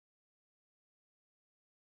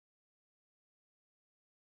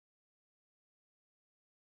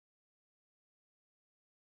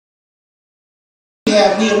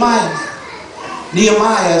have Nehemiah now.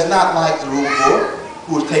 Nehemiah is not like Zerubbabel,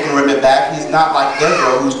 who was taking a remnant back. He's not like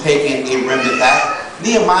Ezra, who's taking a remnant back.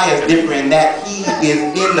 Nehemiah is different in that he is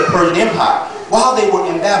in the Persian Empire. While they were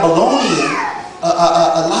in Babylonian,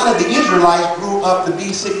 a lot of the Israelites grew up to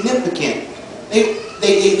be significant. They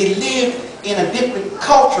lived in a different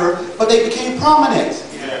culture, but they became prominent,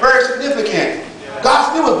 very significant. God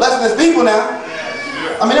still was blessing his people now.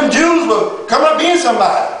 I mean, them Jews were coming up being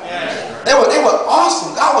somebody. They were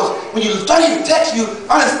awesome. God was, when you study the text, you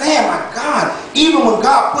understand, my God, even when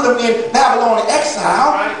God put them in Babylonian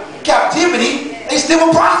exile, captivity, they still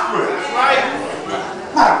were prosperous.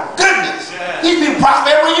 My goodness. These people prosper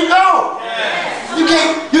everywhere you go.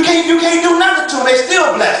 You can't do nothing to them. They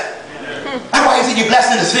still blessed. That's why he said you're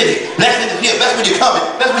blessed in the city, blessed in the field, blessed when you're coming,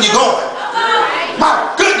 blessed when you're going.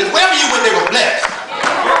 My goodness, wherever you went, they were blessed.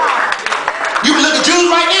 You can look at Jews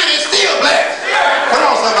right now, they're still blessed. Come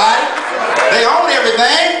on, somebody. They own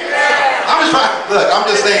everything. I'm just trying. Look, I'm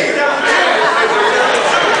just saying.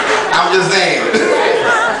 I'm just saying.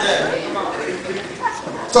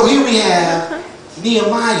 So here we have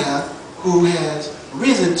Nehemiah, who has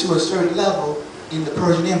risen to a certain level in the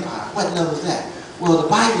Persian Empire. What level is that? Well, the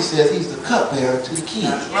Bible says he's the cupbearer to the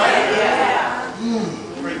king. You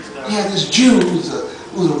have this Jew who's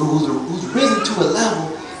risen to a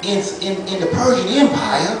level in the Persian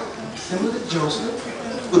Empire, similar to Joseph,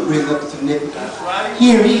 would bring up to significance.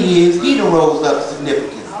 Here he is, he done rose up to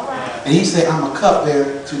significance. And he said, I'm a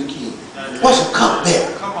cupbearer to the king. What's a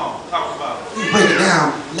cupbearer? Come on, talk about it. We break it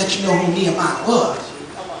down, let you know who Nehemiah was.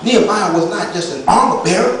 Nehemiah was not just an armor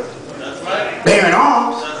bearer, bearing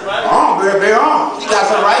arms. Armor bearer, bear arms. He got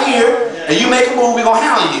something right here, and you make a move, we're going to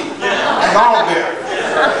handle you. That's armor bearer.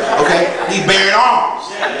 Okay? He's bearing arms.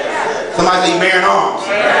 Somebody say he's bearing arms. I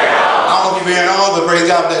don't know if you're bearing arms, but praise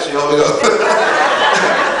God, bless you, Holy Ghost.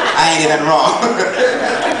 I ain't did nothing wrong.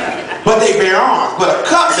 But they bear arms. But a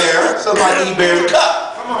cup bearer, somebody he bears a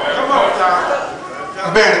cup. Come on, Tom.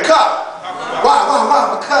 He's bearing a cup. Why?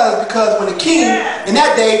 Because when the king, in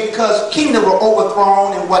that day, because kingdoms were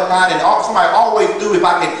overthrown and whatnot, and somebody always knew if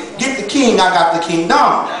I could get the king, I got the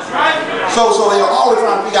kingdom. So they were always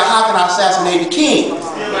trying to figure out how can I assassinate the king.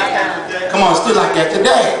 Come on, it's still like that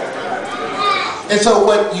today. And so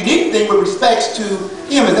what unique thing with respects to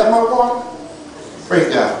him, is that my water?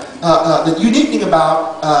 Praise God. The unique thing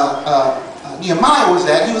about Nehemiah was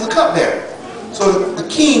that he was a cupbearer. So the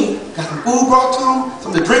king got some food brought to him,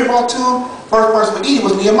 some of the drink brought to him. First person to eat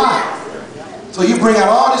was Nehemiah. So you bring out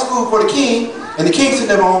all this food for the king, and the king sitting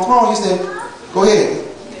there on the throne, he said, go ahead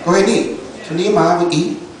and eat. So Nehemiah would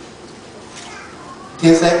eat.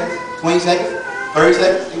 10 seconds, 20 seconds, 30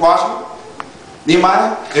 seconds, he wash him.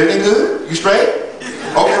 Nehemiah, everything good? You straight?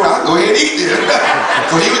 Okay, well, I'll go ahead and eat then.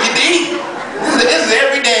 So he would get to eat. This is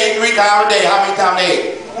every day, 3 times a day. How many times a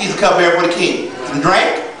day? He's a cupbearer for the king. Some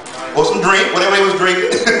drink, or some drink, whatever they was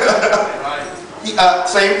drinking.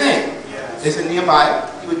 Same thing. They said Nehemiah,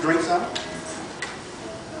 he would drink some.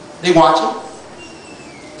 They watch him.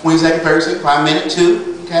 20 seconds, 30 seconds, 5 minutes,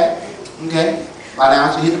 2. Okay. Lie down,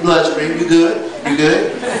 so you hit the bloodstream. You good? You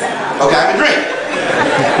good? Okay, I can drink.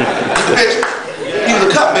 Get the picture. He was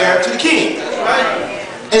a cupbearer to the king.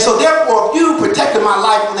 And so therefore, if you protected my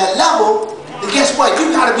life on that level, then guess what? You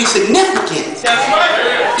got to be significant.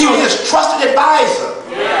 He was his trusted advisor.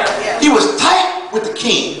 He was tight with the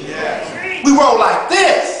king. We roll like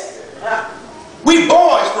this. We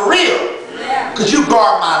boys for real. Because you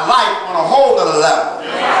guard my life on a whole other level.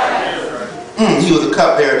 He was a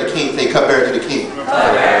cupbearer to the king. Say cupbearer to the king.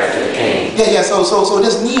 Cupbearer to the king. Yeah. So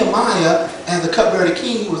this Nehemiah, as a cupbearer to the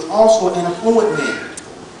king, he was also an affluent man.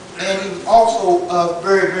 And he was also a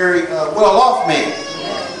very, very well-off man.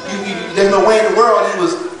 There's no way in the world he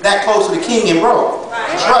was that close to the king and broke.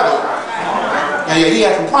 Struggling. Yeah, he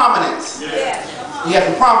had some prominence. He had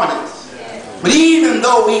some prominence. But even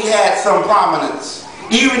though he had some prominence,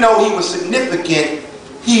 even though he was significant,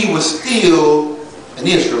 he was still an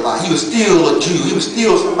Israelite. He was still a Jew. He was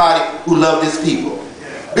still somebody who loved his people.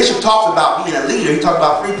 Bishop talks about being a leader. He talks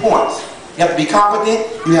about 3 points. You have to be competent,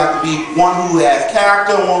 you have to be one who has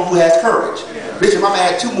character, and one who has courage. Bishop, I'm going to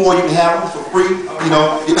add 2 more. You can have them for free. You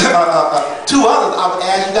know, 2 others I would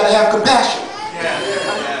add, you got to have compassion.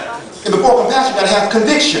 And before compassion, you got to have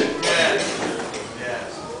conviction.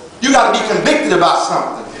 You got to be convicted about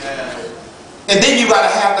something. And then you got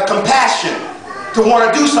to have the compassion to want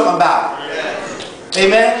to do something about it.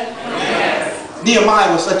 Amen?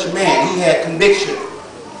 Nehemiah was such a man. He had conviction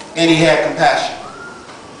and he had compassion.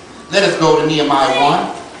 Let us go to Nehemiah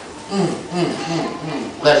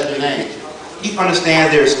 1. Bless your name. He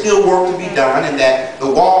understands there is still work to be done and that the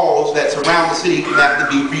walls that surround the city have to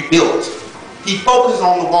be rebuilt. He focuses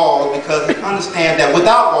on the walls because he understands that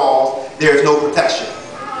without walls, there is no protection.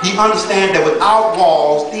 He understands that without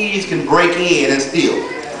walls, thieves can break in and steal.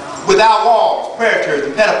 Without walls, predators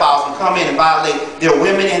and pedophiles can come in and violate their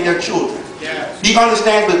women and their children. He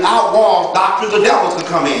understands without walls, doctrines of devils can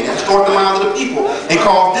come in and distort the minds of the people and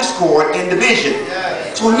cause discord and division.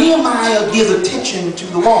 So Nehemiah gives attention to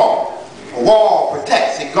the wall. A wall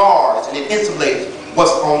protects, it guards, and it insulates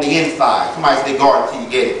what's on the inside. Somebody say guard until you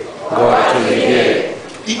get it. Guard until you get it.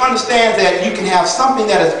 He understands that you can have something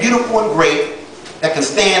that is beautiful and great that can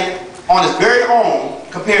stand on its very own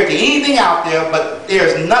compared to anything out there, but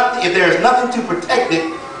there's nothing, if there's nothing to protect it,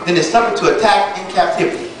 then there's something to attack in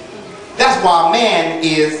captivity. That's why man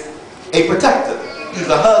is a protector. He's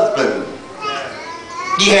a husband.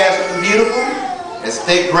 He has something beautiful that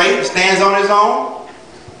stays great, stands on his own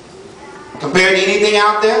compared to anything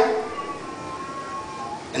out there.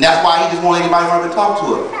 And that's why he just won't let anybody run up and talk to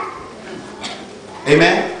him.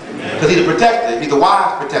 Amen? Because he's a protector. He's a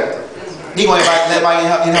wise protector. He won't let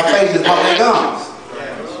everybody in her face just pump their guns.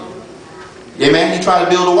 Amen? He tried to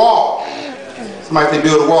build a wall. Somebody say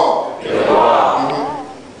build a wall. Build a wall.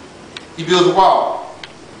 He builds a wall.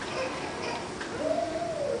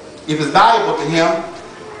 If it's valuable to him,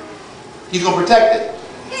 he's going to protect it.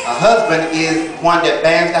 A husband is one that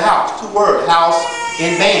bans the house. 2 words, house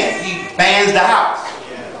and ban. He bans the house.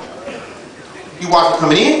 He watches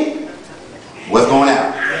coming in, what's going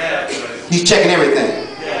out. He's checking everything.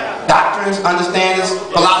 Doctrines, understandings,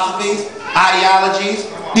 philosophies, ideologies.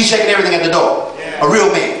 He's checking everything at the door. A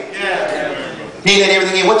real man. He ain't let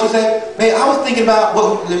everything in. What you say? Man, I was thinking about,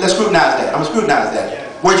 well, let's scrutinize that. I'm going to scrutinize that.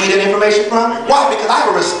 Where'd you get that information from? Why? Because I have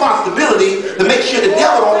a responsibility to make sure the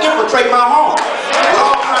devil don't infiltrate my home with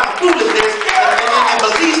all kinds of foolishness and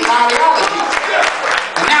beliefs and ideologies.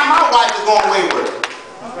 And now my wife is going wayward.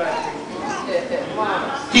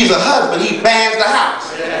 He's a husband. He bans the house.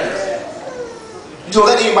 You don't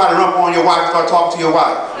let anybody run up on your wife and start talking to your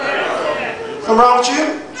wife. Something wrong with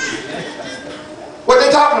you? What they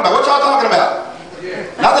talking about? What y'all talking about?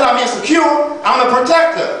 Not that I'm insecure, I'm a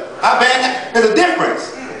protector. I ban, there's a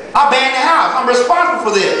difference. I ban the house. I'm responsible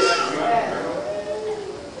for this.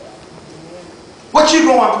 What you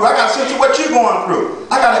going through? I got to sense what you going through.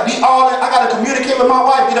 I got to be all in, I got to communicate with my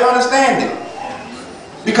wife, get her understanding.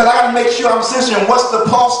 Because I got to make sure I'm sensing what's the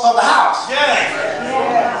pulse of the house.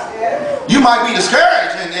 You might be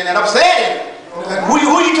discouraged and upset. Who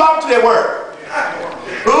you talking to at work?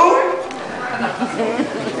 Who?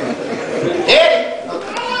 Eddie.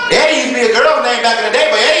 Eddie used to be a girl's name back in the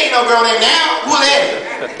day, but Eddie ain't no girl name now. Who's Eddie?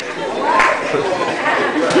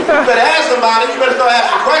 You better ask somebody. You better start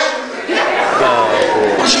asking questions.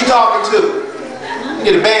 Who's she talking to? You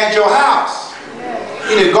need to ban your house.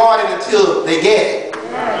 You need to guard it until they get it.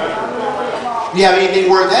 If you have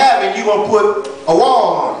anything worth having, you're going to put a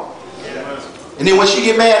wall on it. And then when she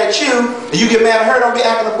get mad at you, and you get mad at her, don't be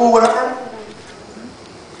acting a fool with her.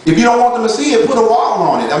 If you don't want them to see it, put a wall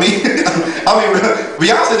on it. I mean,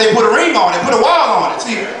 Beyonce, they put a ring on it, put a wall on it.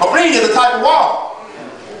 See, a ring is a type of wall.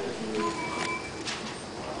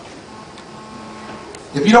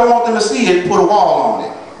 If you don't want them to see it, put a wall on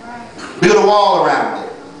it. Build a wall around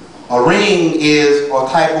it. A ring is a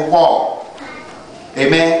type of wall.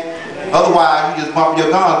 Amen? Otherwise, you just bump your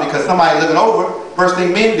guns because somebody looking over. First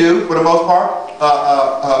thing men do, for the most part,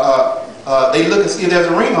 they look and see if there's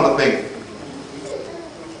a ring on the finger.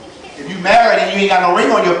 If you married and you ain't got no ring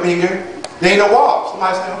on your finger, there ain't no wall.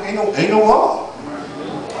 Somebody say, okay, ain't no wall.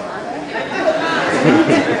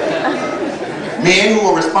 Men who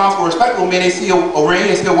are responsible, respectable men, they see a ring,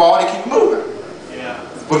 they see a wall, they keep moving.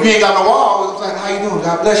 But if you ain't got no wall, it's like, how you doing?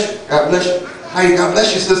 God bless you. God bless you. God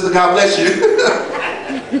bless you, sister. God bless you.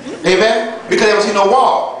 Amen? Because they don't see no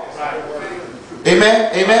wall. Amen?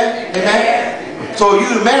 Amen? Amen? So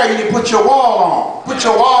you married, you need to put your wall on. Put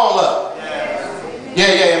your wall up.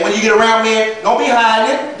 Yeah. And when you get around me, don't be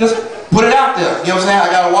hiding it. Just put it out there. You know what I'm saying? I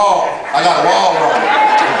got a wall. I got a wall on it.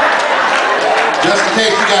 Just in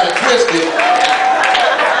case you got it twisted.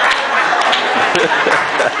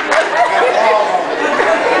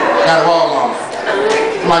 Got a wall on it.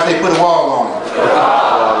 Somebody say put a wall on it.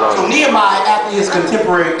 So Nehemiah, after his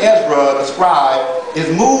contemporary Ezra, the scribe, is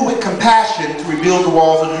moved with compassion to rebuild the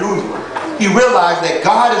walls of Jerusalem. He realized that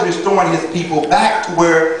God is restoring his people back to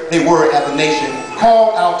where they were as a nation,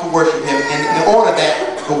 called out to worship him, in order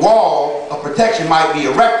that the wall of protection might be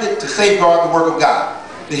erected to safeguard the work of God.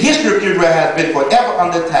 The history of Israel has been forever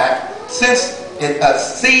under attack since it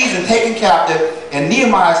seized and taken captive, and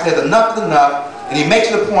Nehemiah says enough is enough, and he makes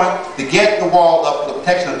it a point to get the wall up for the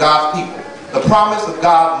protection of God's people. The promise of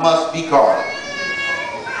God must be guarded.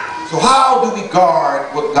 So how do we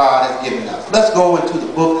guard what God has given us? Let's go into the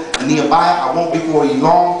book of Nehemiah. I won't be before you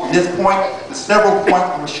long. From this point, there's several points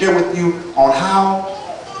I'm going to share with you on how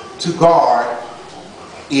to guard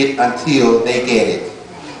it until they get it.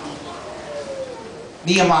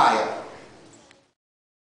 Nehemiah